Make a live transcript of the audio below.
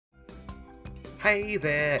Hey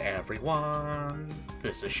there everyone,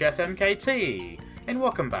 this is Chef MKT, and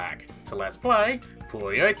welcome back to Let's Play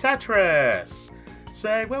Puyo Tetris!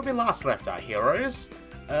 So, where we last left our heroes,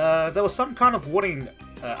 there was some kind of warning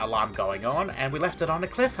alarm going on, and we left it on a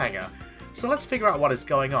cliffhanger. So let's figure out what is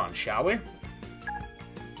going on, shall we?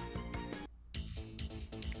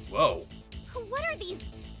 Whoa. What are these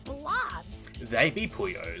blobs? They be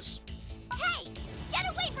Puyos. Hey! Get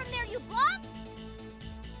away from there, you blobs!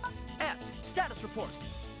 S, status report.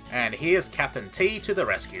 And here's Captain T to the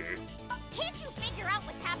rescue. Can't you figure out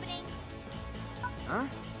what's happening? Huh?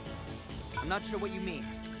 I'm not sure what you mean.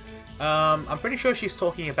 I'm pretty sure she's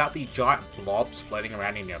talking about the giant blobs floating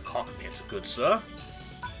around in your cockpit, good sir.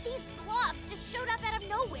 These blobs just showed up out of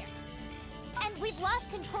nowhere. And we've lost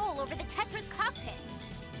control over the Tetris cockpit.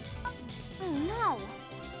 Oh no.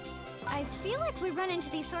 I feel like we run into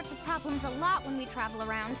these sorts of problems a lot when we travel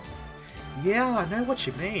around. Yeah, I know what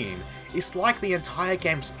you mean. It's like the entire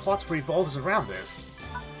game's plot revolves around this.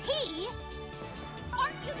 T?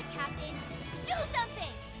 Aren't you the captain? Do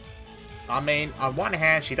something! I mean, on one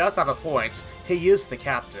hand, she does have a point. He is the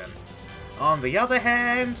captain. On the other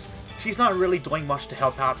hand, she's not really doing much to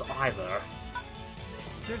help out either.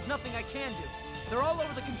 There's nothing I can do. They're all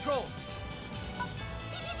over the controls.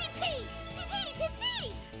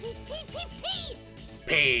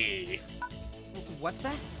 P. What's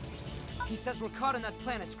that? He says we're caught in that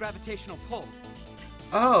planet's gravitational pull.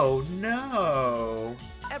 Oh no.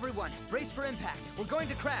 Everyone, brace for impact. We're going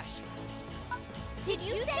to crash. Did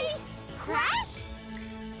you say crash?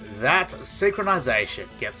 That synchronization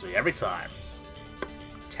gets me every time.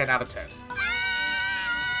 10 out of 10.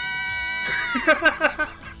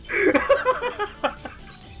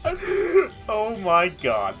 Oh my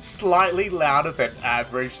god, slightly louder than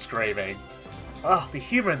average screaming. Oh, the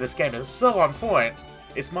humor in this game is so on point.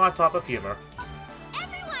 It's my type of humor.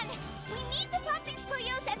 Everyone, we need to pop these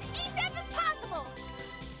Puyos as ASAP as possible.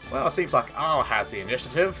 Well, it seems like Al has the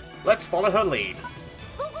initiative. Let's follow her lead.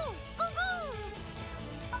 Goo goo, goo goo.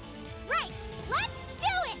 Right, let's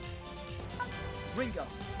do it. Ringo,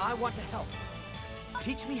 I want to help.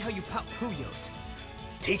 Teach me how you pop Puyos.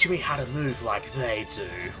 Teach me how to move like they do.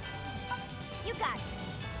 You got it.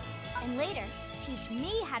 And later, teach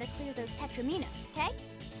me how to clear those Tetraminos, okay?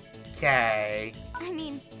 Okay. I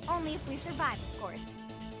mean, only if we survive, of course.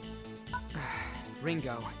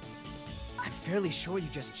 Ringo, I'm fairly sure you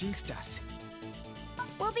just jinxed us.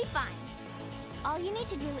 We'll be fine. All you need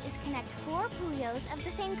to do is connect 4 Puyos of the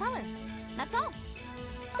same color. That's all.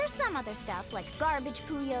 There's some other stuff, like garbage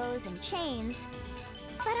Puyos and chains.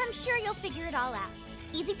 But I'm sure you'll figure it all out.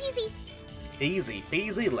 Easy peasy. Easy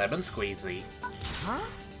peasy lemon squeezy. Huh?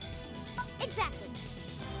 Exactly.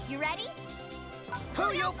 You ready?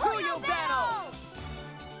 Puyo Puyo battle!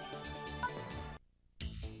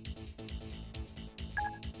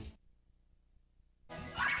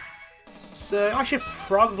 So I should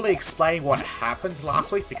probably explain what happened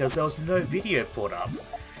last week because there was no video put up.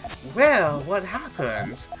 Well, what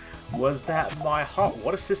happened was that my hot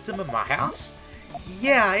water system in my house,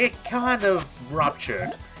 yeah, it kind of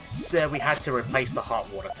ruptured. So we had to replace the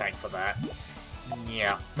hot water tank for that.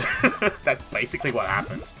 Yeah, that's basically what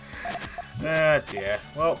happens. Dear.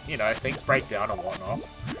 Well, you know, things break down and whatnot.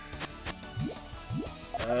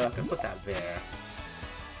 I can put that there.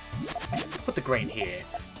 I should put the green here.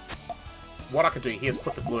 What I could do here is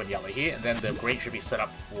put the blue and yellow here, and then the green should be set up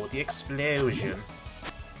for the explosion.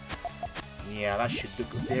 Yeah, that should look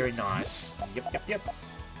very nice. Yep.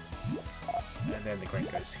 And then the green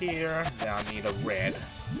goes here. Now I need a red.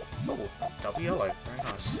 Oh, double yellow. Very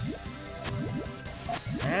nice.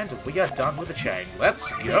 And we are done with the chain.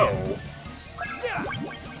 Let's go!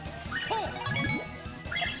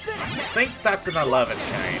 I think that's an 11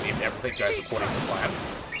 chain if everything goes according to plan.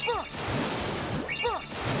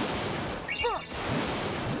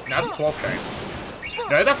 That's a 12 chain.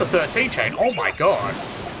 No, that's a 13 chain. Oh my god.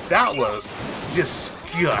 That was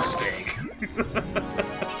disgusting.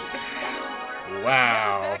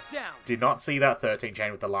 Wow. Did not see that 13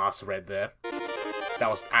 chain with the last red there. That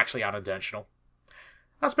was actually unintentional.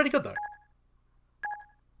 That's pretty good though.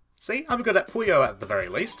 See, I'm good at Puyo at the very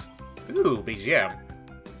least. Ooh, BGM.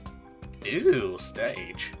 Ooh,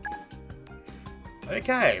 stage.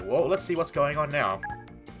 Okay, well, let's see what's going on now.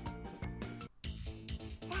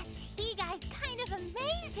 That T guy's kind of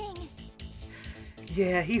amazing.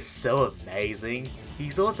 Yeah, he's so amazing.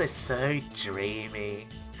 He's also so dreamy.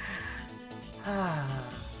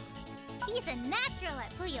 He's a natural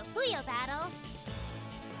at Puyo Puyo battles.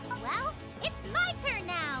 Well, it's my turn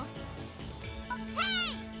now.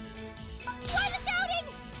 Hey! Why the shouting?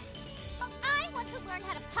 I want to learn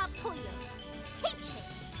how to pop Puyos. Teach me.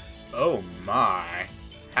 Oh my.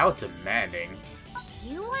 How demanding.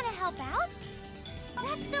 You want to help out?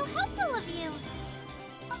 That's so helpful of you.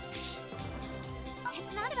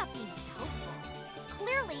 It's not about being helpful.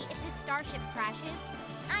 Clearly, if this starship crashes,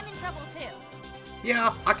 I'm in trouble too.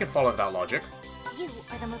 Yeah, I can follow that logic. You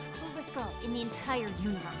are the most coolest girl in the entire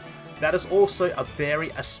universe. That is also a very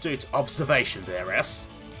astute observation there, S.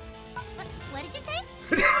 What did you say?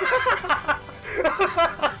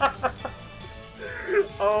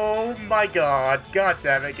 Oh my god. God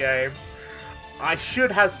damn it, game. I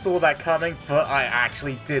should have saw that coming, but I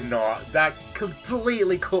actually did not. That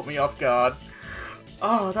completely caught me off guard.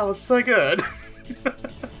 Oh, that was so good.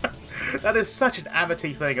 That is such an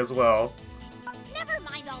Amity thing as well. Never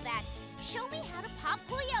mind all that. Show me how to pop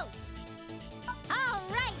Puyos.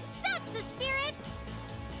 Alright, that's the spirit.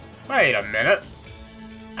 Wait a minute.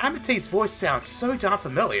 Amity's voice sounds so darn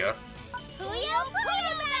familiar. Puyo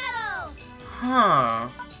Puyo Battle! Huh.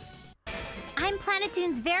 I'm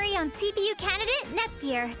Planetoon's very own CPU candidate,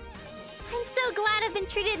 Netgear. I'm so glad I've been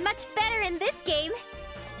treated much better in this game.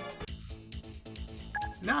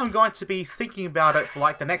 Now I'm going to be thinking about it for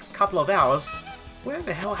like the next couple of hours. Where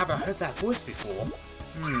the hell have I heard that voice before?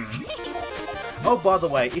 Oh, by the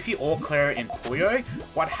way, if you all clear it in Puyo,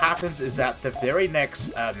 what happens is that the very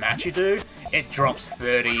next match you do, it drops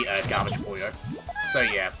 30 garbage Puyo. So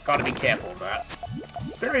yeah, gotta be careful of that.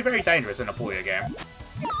 It's very, very dangerous in a Puyo game.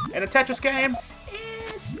 In a Tetris game,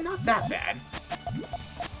 it's not that bad.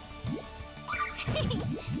 You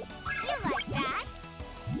like that?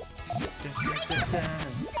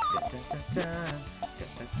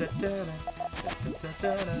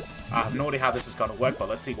 I have no idea how this is gonna work, but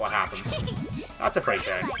let's see what happens. That's a free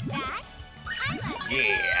show. Like that? I like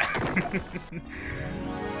Yeah!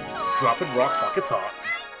 Dropping rocks like it's hot. I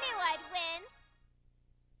knew I'd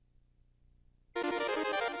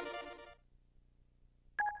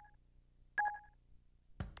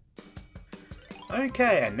win.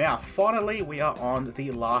 Okay, and now finally we are on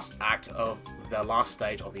the last act of the last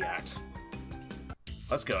stage of the act.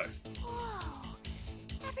 Let's go. Whoa.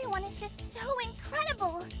 Everyone is just so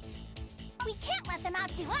incredible. We can't let them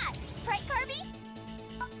outdo us, right, Kirby?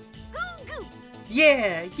 Goo goo!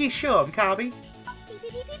 Yeah, you sure, Kabi? Beep,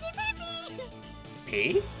 beep, beep, beep, beep, beep.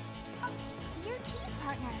 P? Your cheese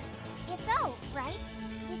partner. It's O, right?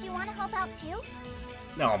 Did you want to help out too?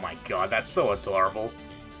 Oh my god, that's so adorable.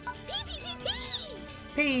 Pee, pee, pee,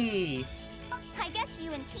 pee! P! I guess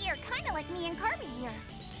you and T are kind of like me and Kirby here.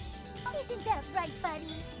 Isn't that right,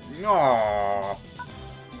 buddy? Aww.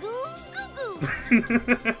 Goo goo goo!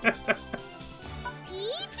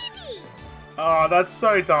 Pee, pee, pee! Oh, that's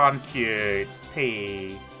so darn cute.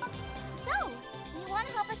 P. So, you want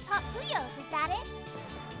to help us pop Puyos, is that it?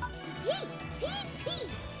 Pee, pee, pee!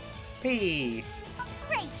 P.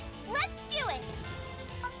 Great, let's do it!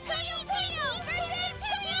 Puyo Puyo versus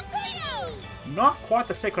Puyo Puyo! Not quite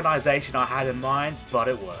the synchronization I had in mind, but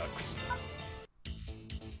it works.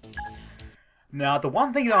 Now, the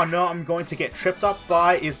one thing that I know I'm going to get tripped up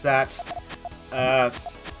by is that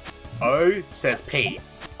O says P.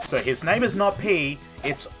 So his name is not P,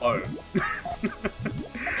 it's O.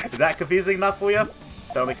 Is that confusing enough for you?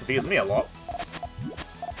 Certainly confused me a lot.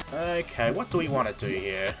 Okay, what do we want to do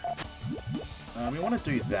here? We want to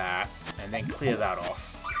do that, and then clear that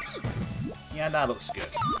off. Yeah, that looks good.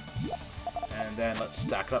 And then let's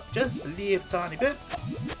stack it up just a little tiny bit.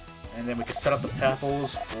 And then we can set up the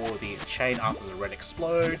purples for the chain after the red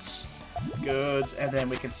explodes. Good. And then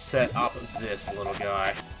we can set up this little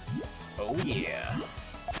guy. Oh yeah.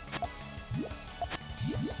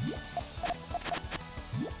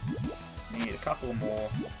 Need a couple more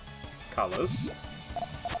colors.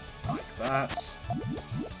 Like that.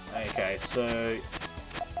 Okay, so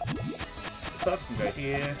purple can go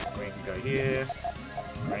here, green can go here,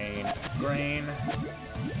 green, green.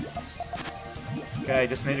 Okay,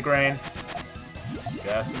 just need a green.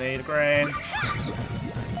 Just need a green.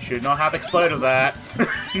 Should not have exploded that.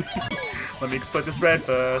 Let me explode this red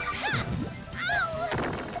first.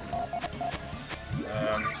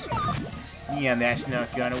 Yeah, that's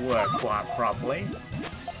not going to work quite properly.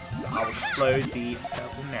 I'll explode the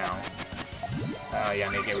purple now. Oh yeah,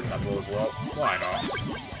 I need to get rid of that blue as well. Why not?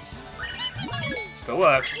 Still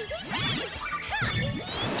works.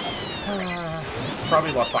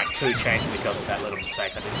 Probably lost like 2 chains because of that little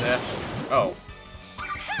mistake I did there. Oh.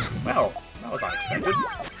 Well, that was unexpected.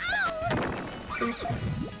 Boop.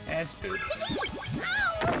 And spoop.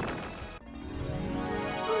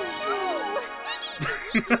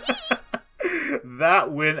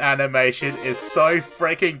 That win animation is so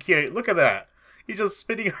freaking cute. Look at that. He's just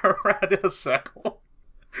spinning around in a circle.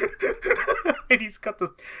 And he's got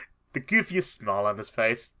the The goofiest smile on his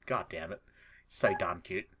face. God damn it. So damn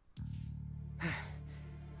cute.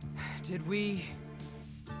 Did we...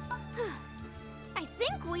 I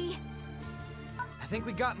think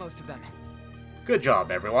we got most of them. Good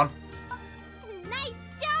job, everyone. Nice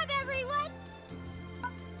job, everyone!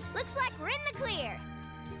 Looks like we're in the clear.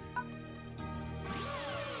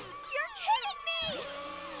 You're kidding me!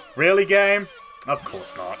 Really, game? Of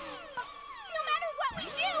course not. No matter what we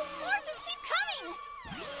do, more just keep coming!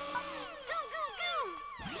 Goo, goo, goo!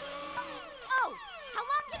 Oh, how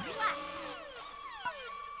long can we last?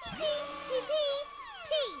 Pee, pee, pee, pee,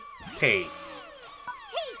 pee. P.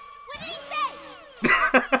 T, what did he say?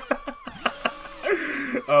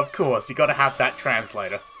 Of course, you gotta have that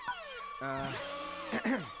translator.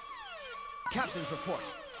 Captain's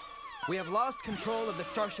report. We have lost control of the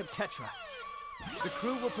starship Tetra. The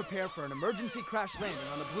crew will prepare for an emergency crash landing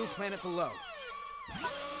on the blue planet below.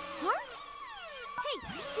 Huh? Hey,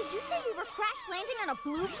 did you say we were crash landing on a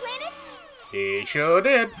blue planet? He sure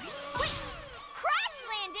did. Wait, crash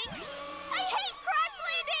landing? I hate crash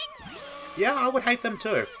landings! Yeah, I would hate them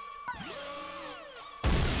too.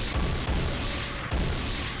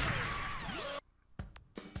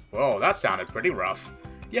 Whoa, that sounded pretty rough.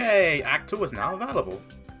 Yay, Act 2 is now available.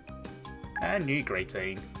 And new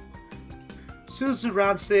greeting.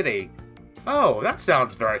 Suzuran City. Oh, that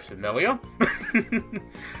sounds very familiar.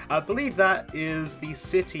 I believe that is the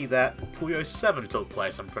city that Puyo 7 took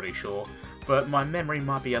place, I'm pretty sure. But my memory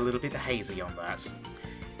might be a little bit hazy on that.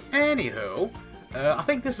 Anywho, I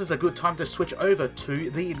think this is a good time to switch over to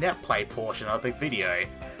the netplay portion of the video.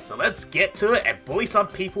 So let's get to it and bully some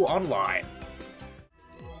people online.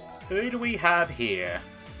 Who do we have here?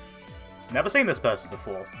 Never seen this person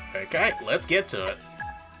before. Okay, let's get to it.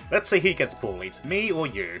 Let's see who gets bullied, me or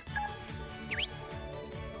you.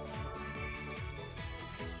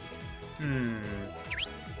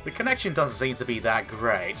 The connection doesn't seem to be that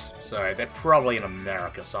great, so they're probably in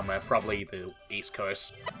America somewhere, probably the East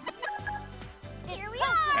Coast. Here we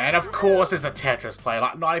are! And of course it's a Tetris player,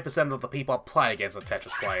 like 90% of the people I play against are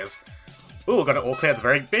Tetris players. Ooh, got it all clear at the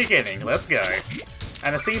very beginning, let's go.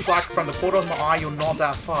 And it seems like from the corner of my eye you're not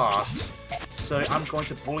that fast, so I'm going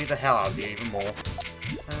to bully the hell out of you even more.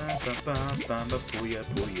 Puyo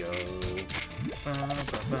Puyo.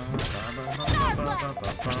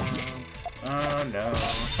 Oh no.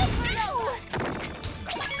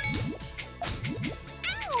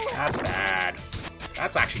 That's bad.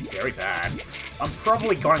 That's actually very bad. I'm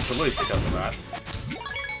probably going to lose because of that.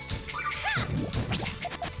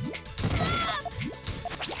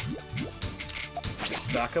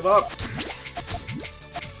 Stack them up.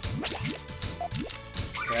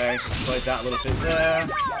 Okay, explode that a little bit there.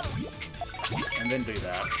 And then do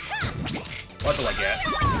that. What do I get?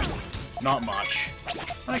 Not much.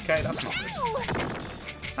 Okay, that's not good.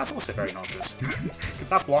 That's also very not good. Because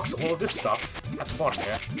that blocks all of this stuff at the bottom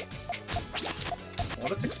here. Well,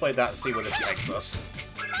 let's explode that and see where this takes us.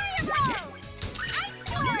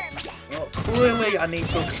 Well, clearly I need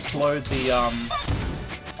to explode the,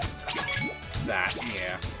 that,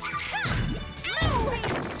 yeah.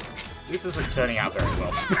 This isn't turning out very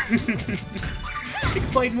well.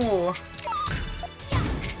 Explain more!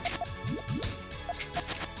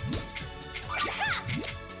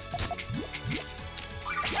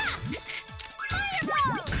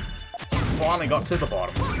 Finally got to the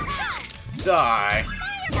bottom. Die!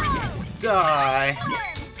 Die!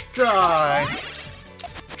 Die!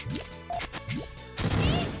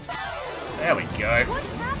 There we go.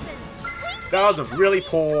 That was a really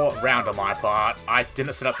poor round on my part. I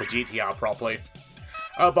didn't set up the GTR properly.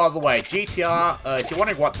 Oh, by the way, GTR, if you're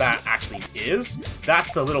wondering what that actually is,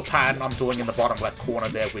 that's the little pattern I'm doing in the bottom left corner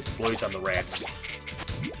there with the blues and the reds.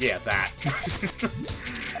 Yeah, that.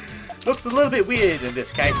 Looks a little bit weird in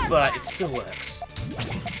this case, but it still works.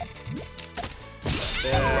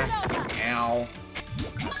 There. Ow.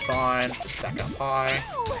 That's fine. Just stack up high.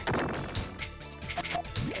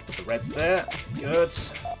 Okay, put the reds there. Good.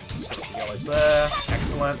 Set up the yellows there.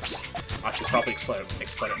 Excellent. I should probably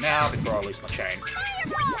explode it now before I lose my chain.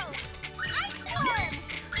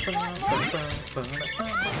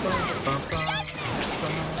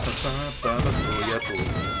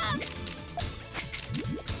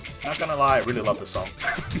 Not gonna lie, I really love the song.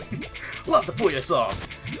 Love the Puyo song!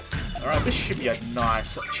 Alright, this should be a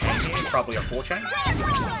nice chain here, probably a 4 chain. There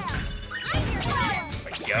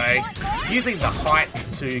we go. Using the height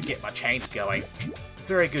to get my chains going.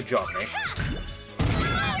 Very good job, mate.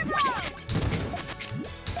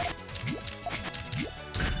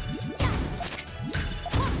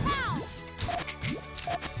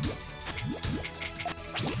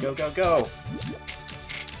 Go, go, go!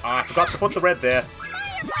 Oh, I forgot to put the red there.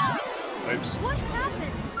 Oops. What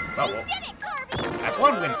happened? Oh well. You did it, Kirby! That's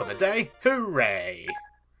one win for the day. Hooray!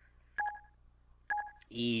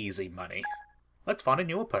 Easy money. Let's find a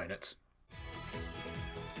new opponent.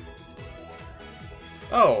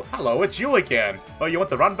 Oh, hello, it's you again. Oh, you want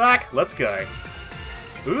the run back? Let's go.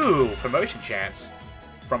 Ooh, promotion chance.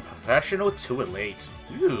 From professional to elite.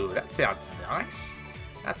 Ooh, that sounds nice.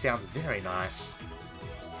 That sounds very nice.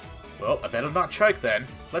 Well, I better not choke then.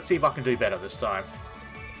 Let's see if I can do better this time.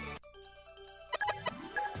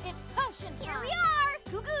 It's potion time! Here we are!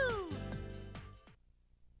 Goo goo!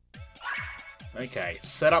 Okay,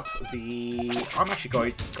 set up the... I'm actually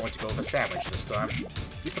going to go with a sandwich this time.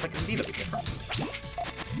 Do something a little bit different.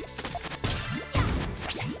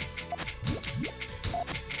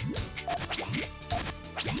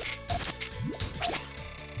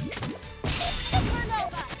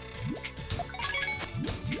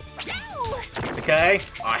 It's okay,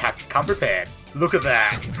 I have come prepared. Look at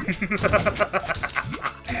that!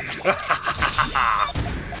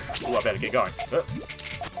 Oh, I better get going.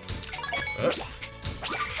 Oh,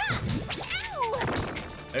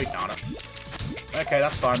 darn it. Okay,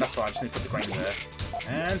 that's fine, that's fine. Just need to put the green there.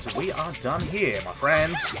 And we are done here, my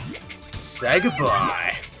friends. Say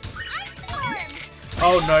goodbye.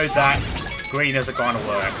 Oh no, that green isn't going to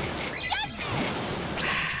work.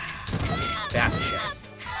 That's a shame.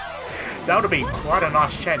 That would have been quite a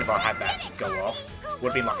nice chain if I had that go off.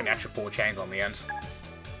 Would have been like an extra 4 chains on the end.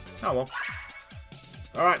 Oh well.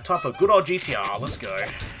 Alright, time for good old GTR. Let's go.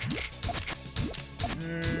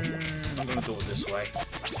 I'm gonna do it this way.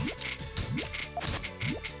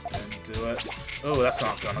 And do it. Oh, that's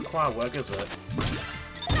not gonna quite work, is it?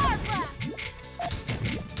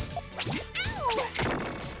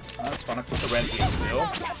 That's fine, I put the red here still.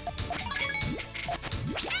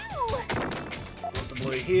 Put the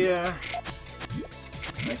blue here.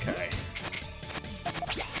 Okay.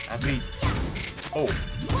 Have me... Oh.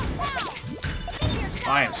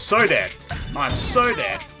 I am so dead. I'm so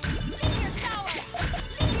dead.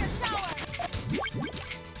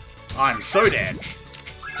 I'm so dead.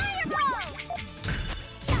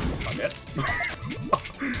 I'm dead.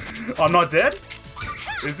 I'm not dead?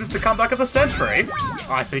 Is this the comeback of the century?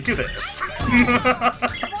 I think it is.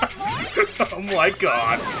 Oh my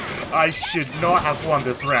god. I should not have won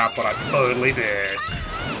this round, but I totally did.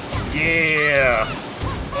 Yeah.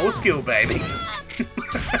 Full skill, baby.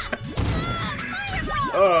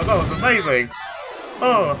 Oh, that was amazing.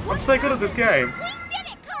 Oh, I'm so good at this game. We did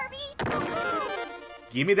it, Kirby!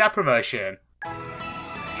 Give me that promotion.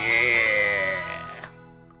 Yeah.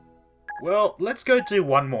 Well, let's go do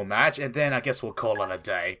one more match, and then I guess we'll call it a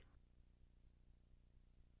day.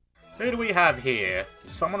 Who do we have here?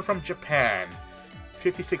 Someone from Japan.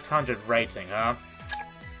 5600 rating, huh?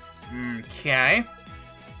 Okay.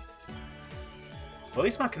 Well, at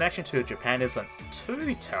least my connection to Japan isn't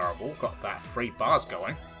too terrible. Got that 3 bars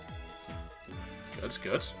going. Good,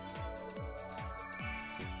 good.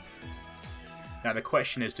 Now the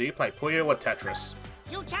question is, do you play Puyo or Tetris?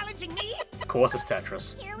 You challenging me? Of course it's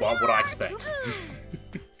Tetris. What would I expect?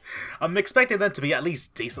 I'm expecting them to be at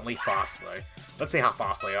least decently fast, though. Let's see how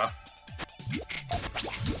fast they are.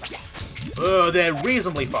 Oh, they're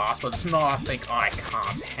reasonably fast, but it's not a thing I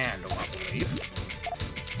can't handle, I believe.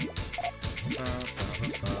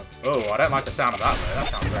 Oh, I don't like the sound of that, though. That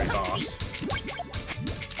sounds very fast.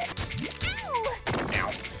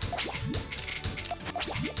 Ow.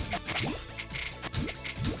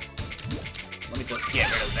 Let me just get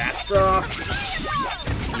rid of that stuff.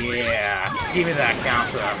 Yeah, give me that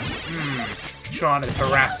counter. Trying to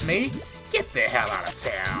harass me? Get the hell out of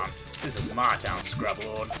town. This is my town,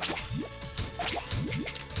 Scrublord.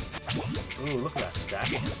 Ooh, look at that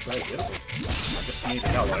stacking. It's so beautiful. I just need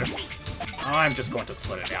a yellow. I'm just going to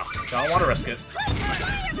split it now. Don't want to risk it.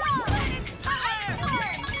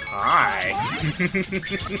 Hi.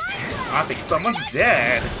 I think someone's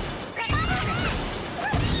dead.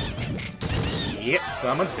 Yep,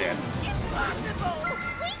 someone's dead.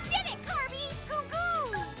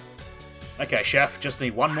 Okay, Chef, just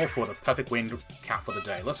need one more for the perfect win count for the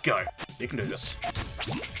day. Let's go. You can do this.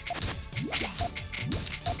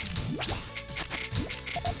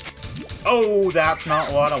 Oh, that's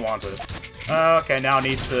not what I wanted. Okay, now I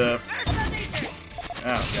need to...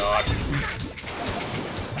 Oh, God.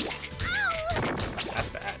 That's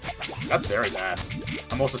bad. That's very bad.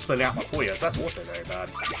 I'm also splitting out my Puyos. That's also very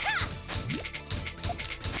bad.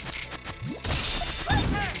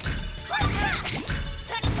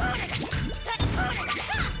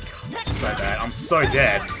 God, this is so bad. I'm so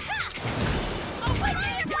dead.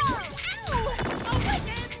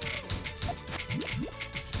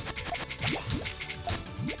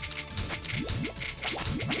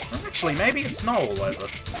 Actually, maybe it's not all over.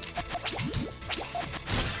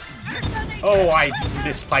 Oh, I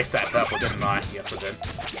misplaced that purple, didn't I? Yes, I did.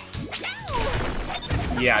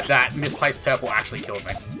 Yeah, that misplaced purple actually killed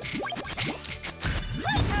me.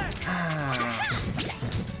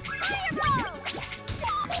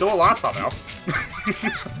 I'm still alive somehow.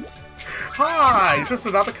 Hi! Is this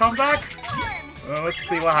another comeback? Let's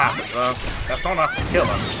see what happens. That's not enough to kill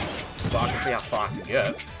him, but I can see how far I can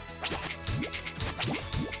get.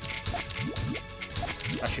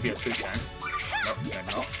 That should be a 2-chain. Nope, maybe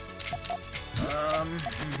not.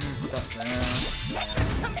 Put that there.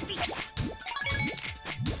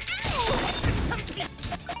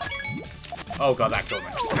 Oh god, that killed me.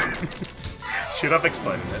 Should have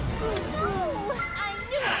exploded it.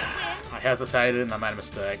 I hesitated and I made a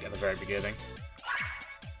mistake at the very beginning.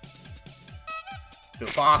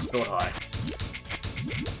 Build fast, build high.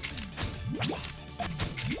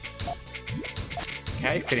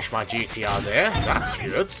 Okay, finish my GTR there. That's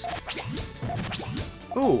good.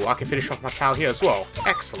 Ooh, I can finish off my towel here as well.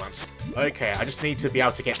 Excellent. Okay, I just need to be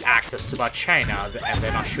able to get access to my chain now, and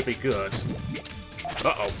then I should be good.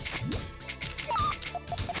 Uh-oh.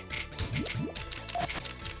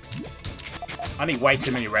 I need way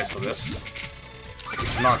too many reds for this.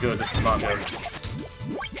 This is not good, this is not good.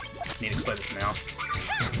 Need to explode this now.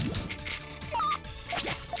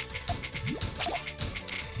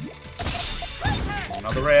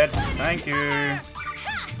 Another red, thank you.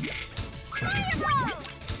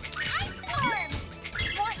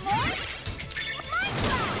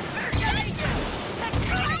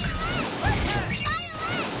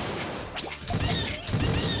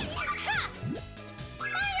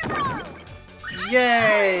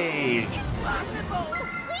 Yay! Impossible!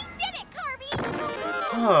 We did it, Kirby!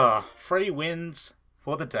 Ah, 3 wins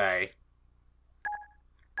for the day.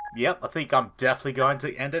 Yep, I think I'm definitely going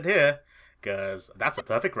to end it here, because that's a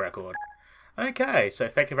perfect record. Okay, so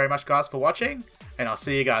thank you very much guys for watching, and I'll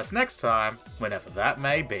see you guys next time, whenever that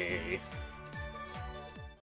may be.